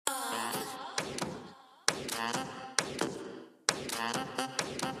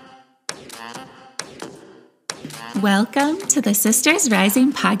Welcome to the Sisters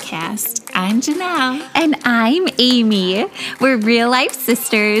Rising podcast. I'm Janelle. And I'm Amy. We're real life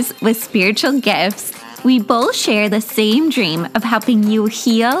sisters with spiritual gifts. We both share the same dream of helping you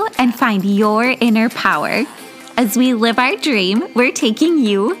heal and find your inner power. As we live our dream, we're taking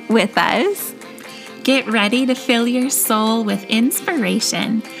you with us. Get ready to fill your soul with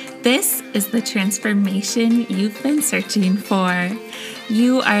inspiration. This is the transformation you've been searching for.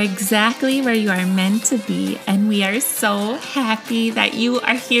 You are exactly where you are meant to be, and we are so happy that you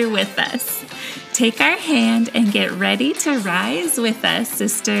are here with us. Take our hand and get ready to rise with us,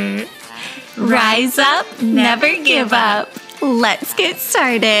 sister. Rise up, never give up. Let's get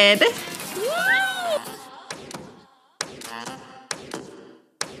started.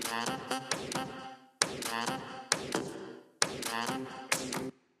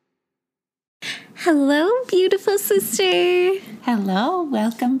 Hello, beautiful sister. Hello,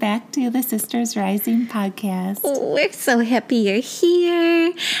 welcome back to the Sisters Rising podcast. We're so happy you're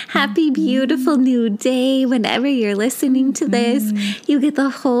here. Happy, beautiful new day. Whenever you're listening to this, you get the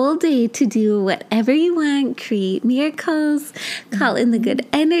whole day to do whatever you want, create miracles, call in the good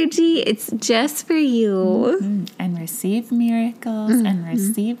energy. It's just for you. And receive miracles and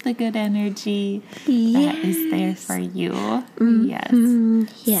receive the good energy that is there for you.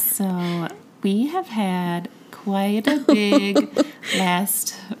 Yes. So we have had quite a big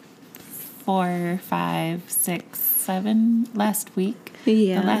last 4, 5, 6, 7 last week.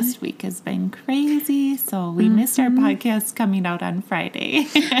 Yeah. The last week has been crazy, so we missed our podcast coming out on Friday.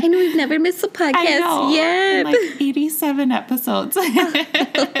 I know we've never missed a podcast yet. Like 87 episodes.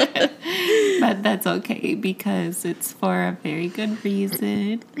 But that's okay because it's for a very good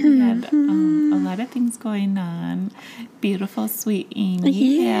reason. We had a lot of things going on. Beautiful, sweet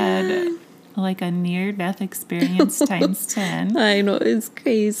Amy had like a near-death experience times 10. I know, it's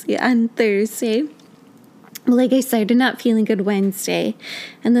crazy. On Thursday, like I started not feeling good Wednesday,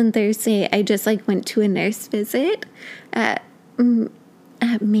 and then Thursday I just like went to a nurse visit at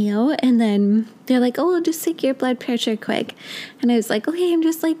Mayo, and then they're like, oh, we'll just take your blood pressure quick. And I was like, okay, I'm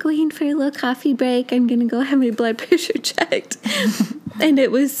just like going for a little coffee break. I'm gonna go have my blood pressure checked. And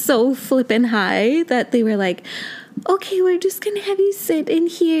it was so flippin' high that they were like, okay, we're just going to have you sit in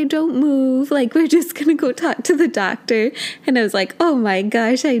here. Don't move. Like, we're just going to go talk to the doctor. And I was like, oh my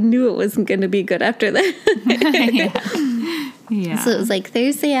gosh, I knew it wasn't going to be good after that. Yeah. So it was like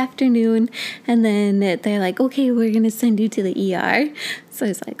Thursday afternoon. And then they're like, okay, we're going to send you to the ER. So I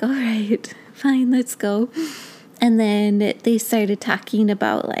was like, all right, fine, let's go. And then they started talking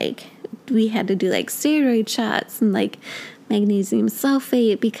about like, we had to do like steroid shots and like magnesium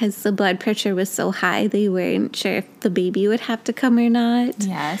sulfate because the blood pressure was so high. They weren't sure if the baby would have to come or not.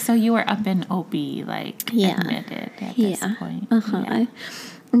 Yeah, so you were up in OB, like, admitted at this point. Yeah.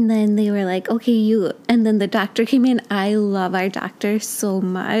 And then they were like, okay, and then the doctor came in. I love our doctor so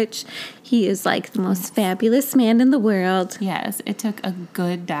much. He is like the most fabulous man in the world. Yes, it took a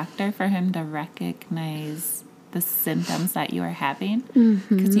good doctor for him to recognize the symptoms that you are having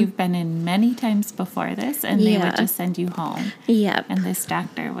because you've been in many times before this and they would just send you home. Yeah. And this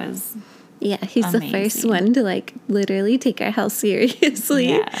doctor was he's amazing. the first one to like literally take our health seriously.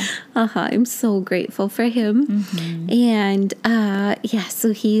 Yeah. I'm so grateful for him. And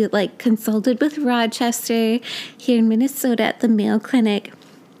so he like consulted with Rochester here in Minnesota at the Mayo Clinic.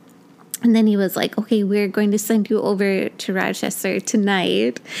 And then he was like, okay, we're going to send you over to Rochester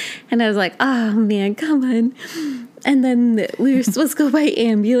tonight. And I was like, oh, man, come on. And then we were supposed to go by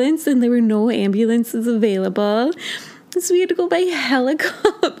ambulance, and there were no ambulances available. So we had to go by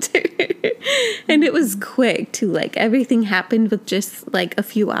helicopter. And it was quick, too. Like, everything happened with just, like, a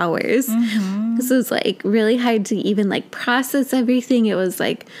few hours. So it was, like, really hard to even, like, process everything. It was,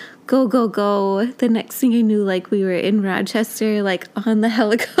 like, go, go, go. The next thing I knew, like, we were in Rochester, like, on the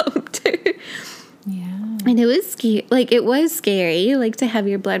helicopter. Yeah. And it was scary. Like, it was scary, like, to have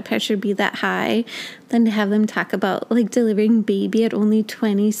your blood pressure be that high. Then to have them talk about, like, delivering baby at only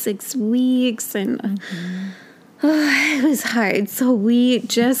 26 weeks. And it was hard. So we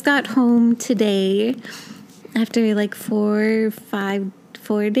just got home today after, like, 4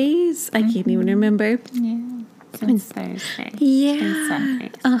 days. I can't even remember. Yeah. Since Thursday. Yeah.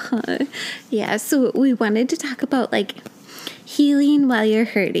 Yeah, so we wanted to talk about, like, healing while you're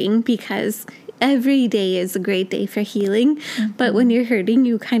hurting because every day is a great day for healing. But when you're hurting,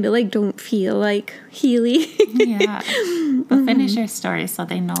 you kind of, like, don't feel like healing. Yeah. But finish your story so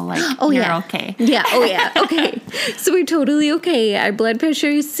they know, like, you're okay. Yeah. Oh, yeah. Okay. So we're totally okay. Our blood pressure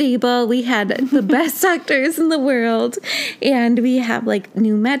is stable. We had the best doctors in the world. And we have, like,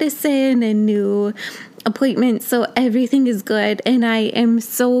 new medicine and new appointment, so everything is good. And I am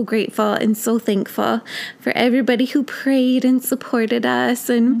so grateful and so thankful for everybody who prayed and supported us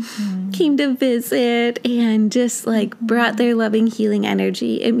and came to visit and just like brought their loving healing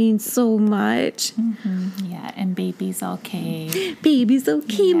energy. It means so much. Yeah, and baby's okay. Baby's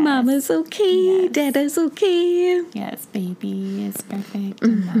okay, Yes. mama's okay, Yes. dada's okay. Yes, baby is perfect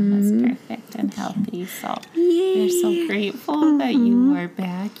and mama's perfect and healthy. So we're so grateful that you are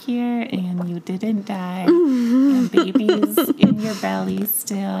back here and you didn't die. And baby's in your belly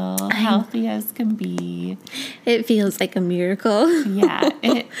still, healthy as can be. It feels like a miracle. Yeah,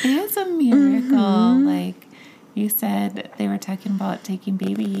 it is a miracle. Like you said, they were talking about taking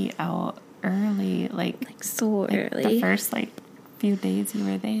baby out early, like So the early. first few days you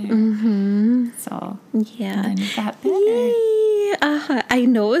were there. So Yeah. and then you got better. Yay. I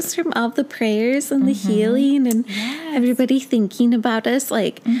know it's from all the prayers and the healing and everybody thinking about us.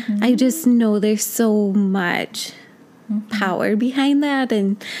 Like, I just know there's so much power behind that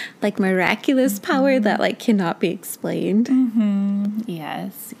and like miraculous power that like cannot be explained.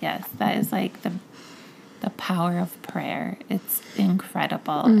 Yes, that is like the power of prayer. It's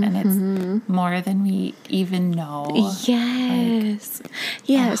incredible and it's more than we even know. Yes.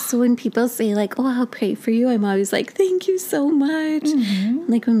 So when people say like, oh, I'll pray for you, I'm always like, thank you so much.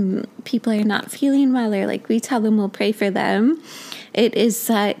 Like when people are not feeling well or like we tell them we'll pray for them, it is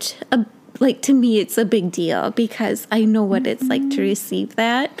such a, like to me, it's a big deal because I know what it's like to receive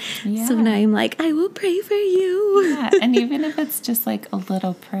that. Yeah. So now I'm like, I will pray for you. Yeah, and even if it's just like a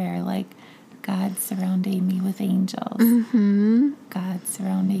little prayer, like God surrounding me with angels. God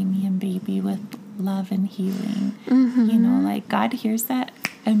surrounding me and baby with love and healing. You know, like God hears that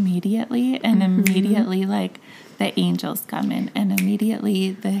immediately and immediately like the angels come in and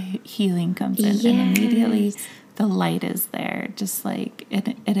immediately the healing comes in and immediately the light is there. Just like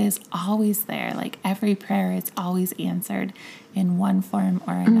it is always there. Like every prayer is always answered in one form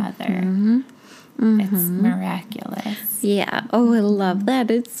or another. It's miraculous. Yeah. Oh, I love that.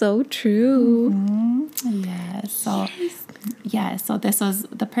 It's so true. Yeah. So this was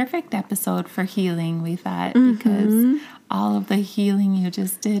the perfect episode for healing, we thought, because all of the healing you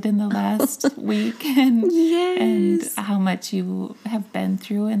just did in the last week and how much you have been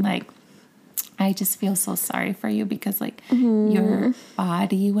through, and like I just feel so sorry for you because like your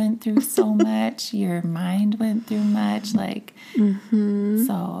body went through so much, your mind went through much, like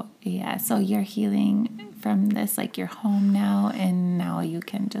so you're healing from this, like you're home now, and now you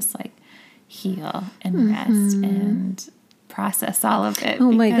can just like heal and rest and process all of it.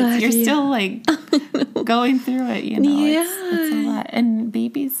 Oh my because gosh, you're still like going through it, you know. Yeah. It's a lot, and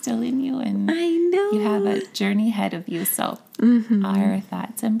baby's still in you, and I know. you have a journey ahead of you. So our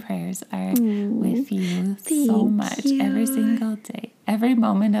thoughts and prayers are with you so much every single day, every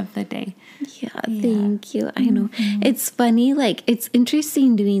moment of the day. Yeah, thank you. I know. It's funny, like, it's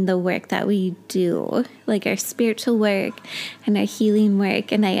interesting doing the work that we do, like our spiritual work and our healing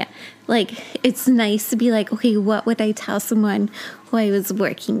work. And it's nice to be like, okay, what would I tell someone who I was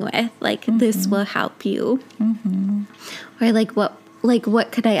working with? Like, this will help you. Or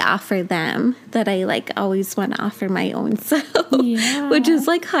what could I offer them that I like always want to offer my own self, which is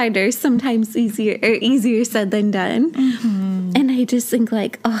like harder, sometimes easier said than done. And I just think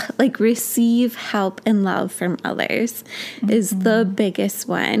like receive help and love from others is the biggest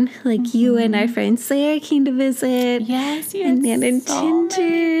one. Like you and our friend Sarah came to visit. Yes, and Nan and so Ginger.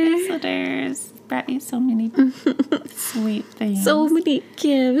 many visitors. Brought you so many sweet things. So many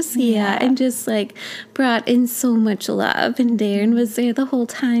gifts, and just like brought in so much love. And Darren was there the whole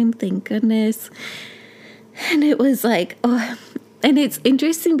time, thank goodness. And it was like, and it's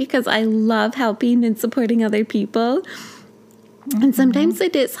interesting because I love helping and supporting other people. And sometimes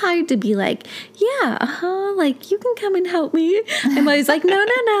it is hard to be like, like you can come and help me. I'm always like,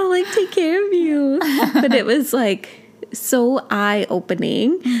 no, like take care of you. But it was like so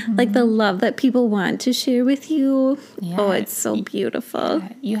eye-opening, like the love that people want to share with you. It's so beautiful.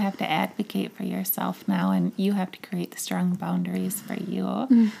 You have to advocate for yourself now, and you have to create the strong boundaries for you.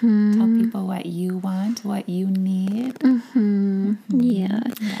 Tell people what you want, what you need.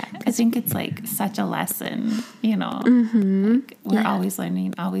 I think it's like such a lesson, you know. Like we're always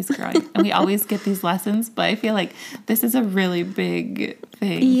learning, always growing, and we always get these lessons, but I feel like this is a really big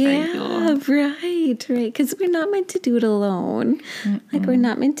thing for you. Right, because we're not meant to do it alone. Like we're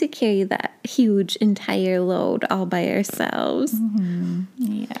not meant to carry that huge entire load all by ourselves.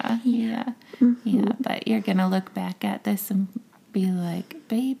 But you're gonna look back at this and be like,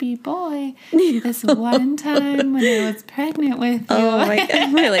 baby boy, this one time when I was pregnant with you. Oh my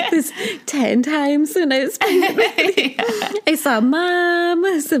God. We're like this 10 times when I was pregnant with you. I saw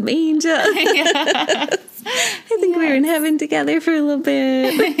Mom, some angel. Yes. I think we were in heaven together for a little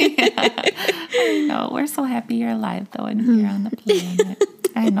bit. I know. We're so happy you're alive, though, and here on the planet.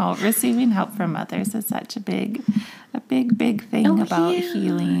 I know. Receiving help from others is such a big thing about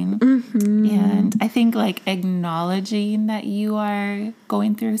healing. And I think like acknowledging that you are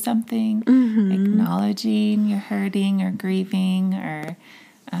going through something, acknowledging you're hurting or grieving or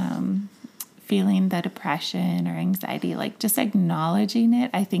feeling the depression or anxiety, like just acknowledging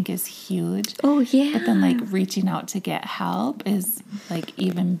it, I think is huge. Oh, yeah. But then like reaching out to get help is like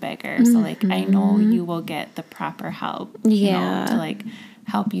even bigger. So like I know you will get the proper help, you know, to like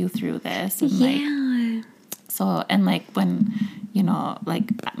help you through this. And like, so, and like when, you know, like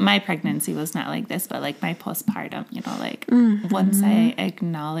my pregnancy was not like this, but like my postpartum, you know, like once I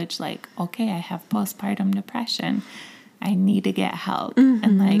acknowledge like, okay, I have postpartum depression, I need to get help.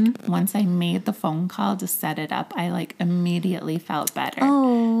 And like once I made the phone call to set it up, I like immediately felt better.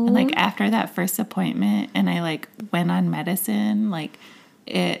 And like after that first appointment and I like went on medicine, like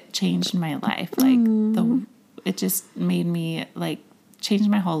it changed my life. Like it just made me like change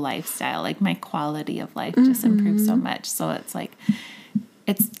my whole lifestyle. Like my quality of life just improved so much. So it's like,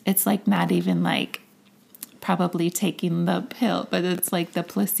 it's like not even like probably taking the pill, but it's like the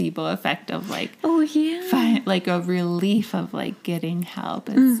placebo effect of like, like a relief of like getting help.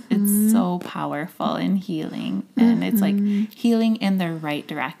 It's so powerful in healing, and it's like healing in the right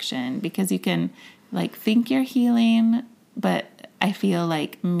direction, because you can like think you're healing, but I feel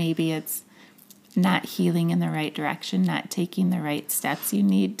like maybe it's not healing in the right direction, not taking the right steps you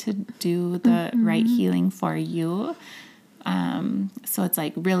need to do the right healing for you. So it's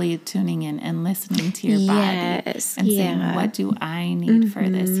like really tuning in and listening to your body and saying, what do I need for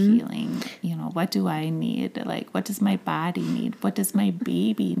this healing? You know, what do I need? Like, what does my body need? What does my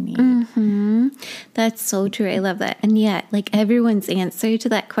baby need? That's so true. I love that. And yet, like everyone's answer to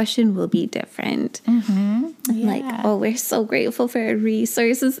that question will be different. Like, oh, we're so grateful for our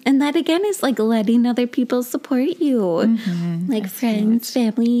resources. And that again is like letting other people support you. Like that's friends,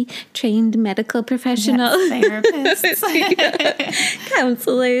 family, trained medical professionals, therapists,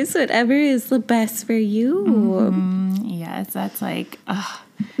 counselors, whatever is the best for you. Yes, that's like,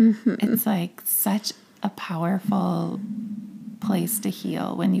 it's like such a powerful place to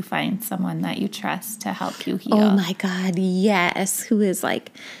heal when you find someone that you trust to help you heal. Oh my God, yes. Who is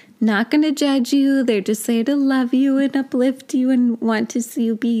like not going to judge you. They're just there to love you and uplift you and want to see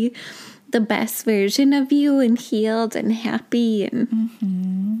you be the best version of you and healed and happy and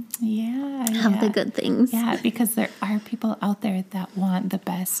have the good things. Yeah, because there are people out there that want the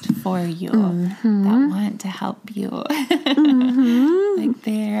best for you, that want to help you. Like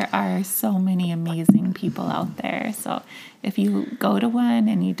there are so many amazing people out there. So if you go to one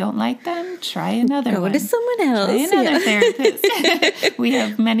and you don't like them, try another one. Go to someone else. Try another therapist. We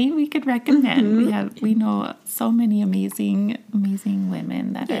have many we could recommend. We know so many amazing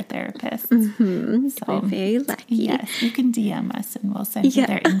women that are therapists. So we're very lucky. Yes, you can DM us and we'll send you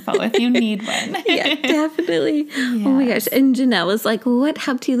their info if you need one. Yeah, definitely. Yes. Oh my gosh. And Janelle was like, what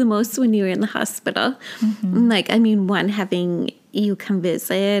helped you the most when you were in the hospital? Like, I mean, one, having you come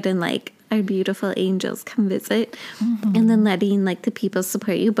visit and like our beautiful angels come visit and then letting like the people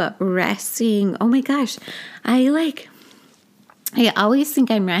support you, but resting. Oh my gosh. I always think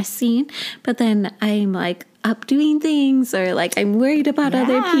I'm resting, but then I'm like up doing things or like I'm worried about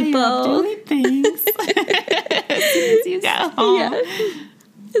other people. You're up doing things as soon as you get home. Yeah.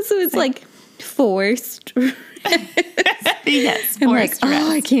 So it's like forced rest. Yes, I'm like,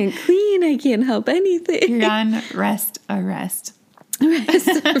 oh, I can't clean. I can't help anything. You're on rest. Rest. Yeah.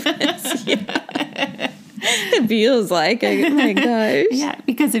 It feels like, oh my gosh. Yeah,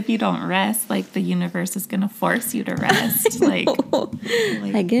 because if you don't rest, like the universe is going to force you to rest. Like,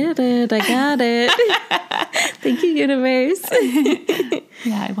 I get it. I got it. Thank you, universe.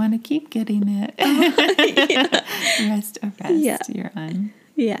 Yeah, I want to keep getting it. Rest. Yeah. You're on.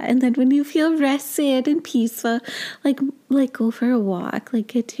 Yeah, and then when you feel rested and peaceful, like go for a walk, like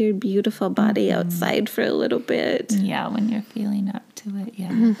get to your beautiful body outside for a little bit. Yeah, when you're feeling up to it.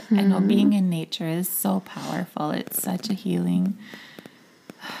 Yeah, I know being in nature is so powerful. It's such a healing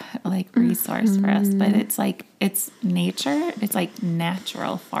like resource for us, but it's like it's nature. It's like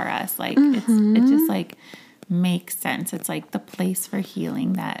natural for us. Like it just like makes sense. It's like the place for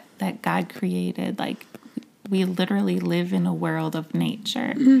healing that God created. Like we literally live in a world of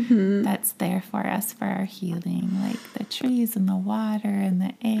nature that's there for us for our healing, like the trees and the water and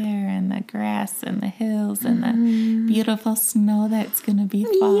the air and the grass and the hills and the beautiful snow that's going to be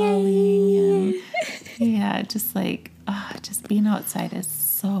falling. And just like, just being outside is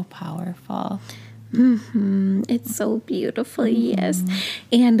so powerful. It's so beautiful, yes.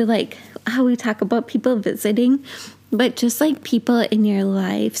 And like how we talk about people visiting, but just like people in your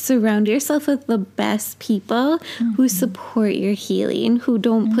life, surround yourself with the best people who support your healing, who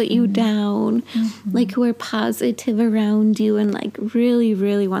don't put you down, like who are positive around you and like really,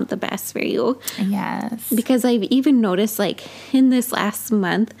 really want the best for you. Yes. Because I've even noticed like in this last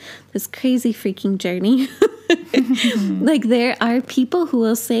month, this crazy freaking journey, like there are people who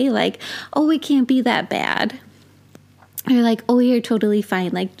will say like, oh, it can't be that bad. Or like, oh, you're totally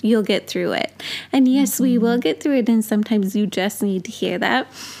fine. Like, you'll get through it. And yes, we will get through it. And sometimes you just need to hear that.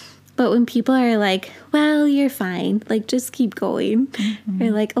 But when people are like, well, you're fine. Like, just keep going.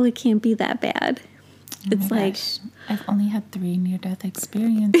 Or like, oh, it can't be that bad. It's like, I've only had 3 near-death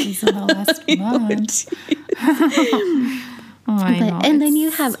experiences in the last month. I know. And then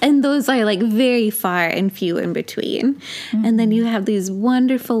you have, and those are like very far and few in between. And then you have these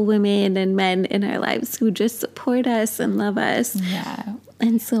wonderful women and men in our lives who just support us and love us. Yeah.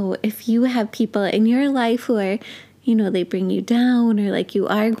 And so if you have people in your life who are, you know, they bring you down or like you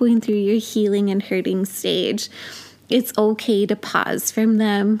are going through your healing and hurting stage, it's okay to pause from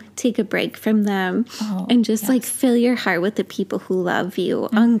them, take a break from them, and just like fill your heart with the people who love you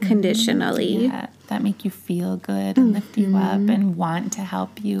unconditionally. Yeah, that make you feel good and lift you up and want to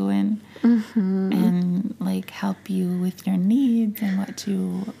help you and like help you with your needs and what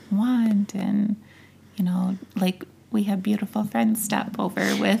you want. And, you know, like we have beautiful friends stop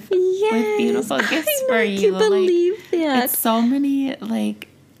over with beautiful gifts for you. I can't believe that. It's so many, like,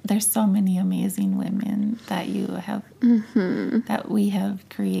 there's so many amazing women that you have, that we have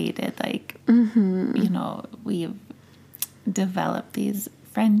created. Like, you know, we've developed these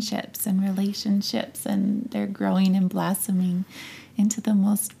friendships and relationships, and they're growing and blossoming into the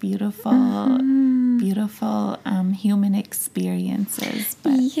most beautiful, beautiful human experiences.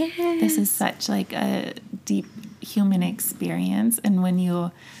 But this is such like a deep human experience. And when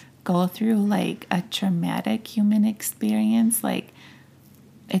you go through like a traumatic human experience, like,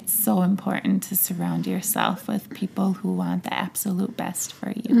 it's so important to surround yourself with people who want the absolute best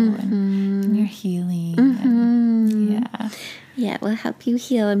for you and your healing. And, yeah, it will help you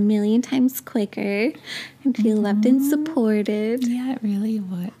heal a million times quicker and feel loved and supported. Yeah, it really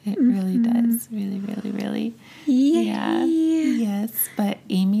would. It really does. Really, really, really. Yeah. Yes, but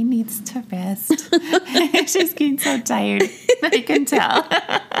Amy needs to rest. She's getting so tired. I can tell.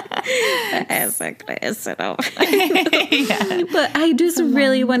 But I just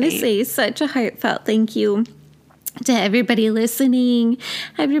really want to say such a heartfelt thank you to everybody listening,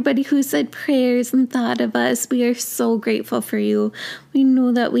 everybody who said prayers and thought of us. We are so grateful for you. We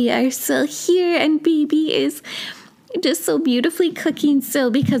know that we are still here, and baby is just so beautifully cooking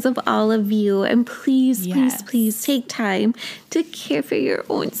still because of all of you. And please, please take time to care for your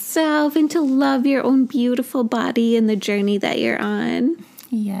own self and to love your own beautiful body and the journey that you're on.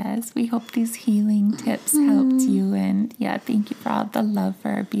 Yes, we hope these healing tips helped you. And thank you for all the love for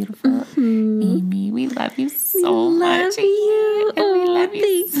our beautiful Amy. We love you so much. You. And we love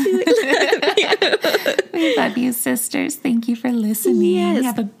you. Thank you. We love you, sisters. Thank you for listening. Yes.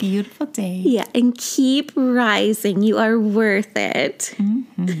 Have a beautiful day. Yeah, and keep rising. You are worth it.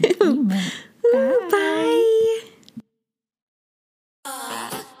 Amen. Bye.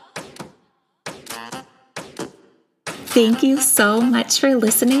 Thank you so much for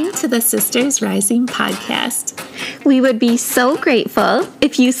listening to the Sisters Rising podcast. We would be so grateful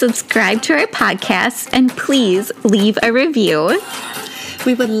if you subscribe to our podcast and please leave a review.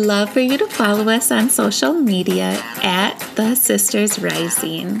 We would love for you to follow us on social media at The Sisters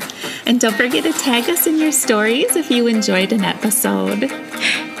Rising. And don't forget to tag us in your stories if you enjoyed an episode.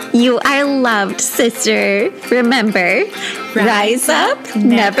 You are loved, sister. Remember, rise up,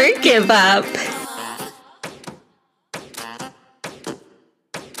 never give up.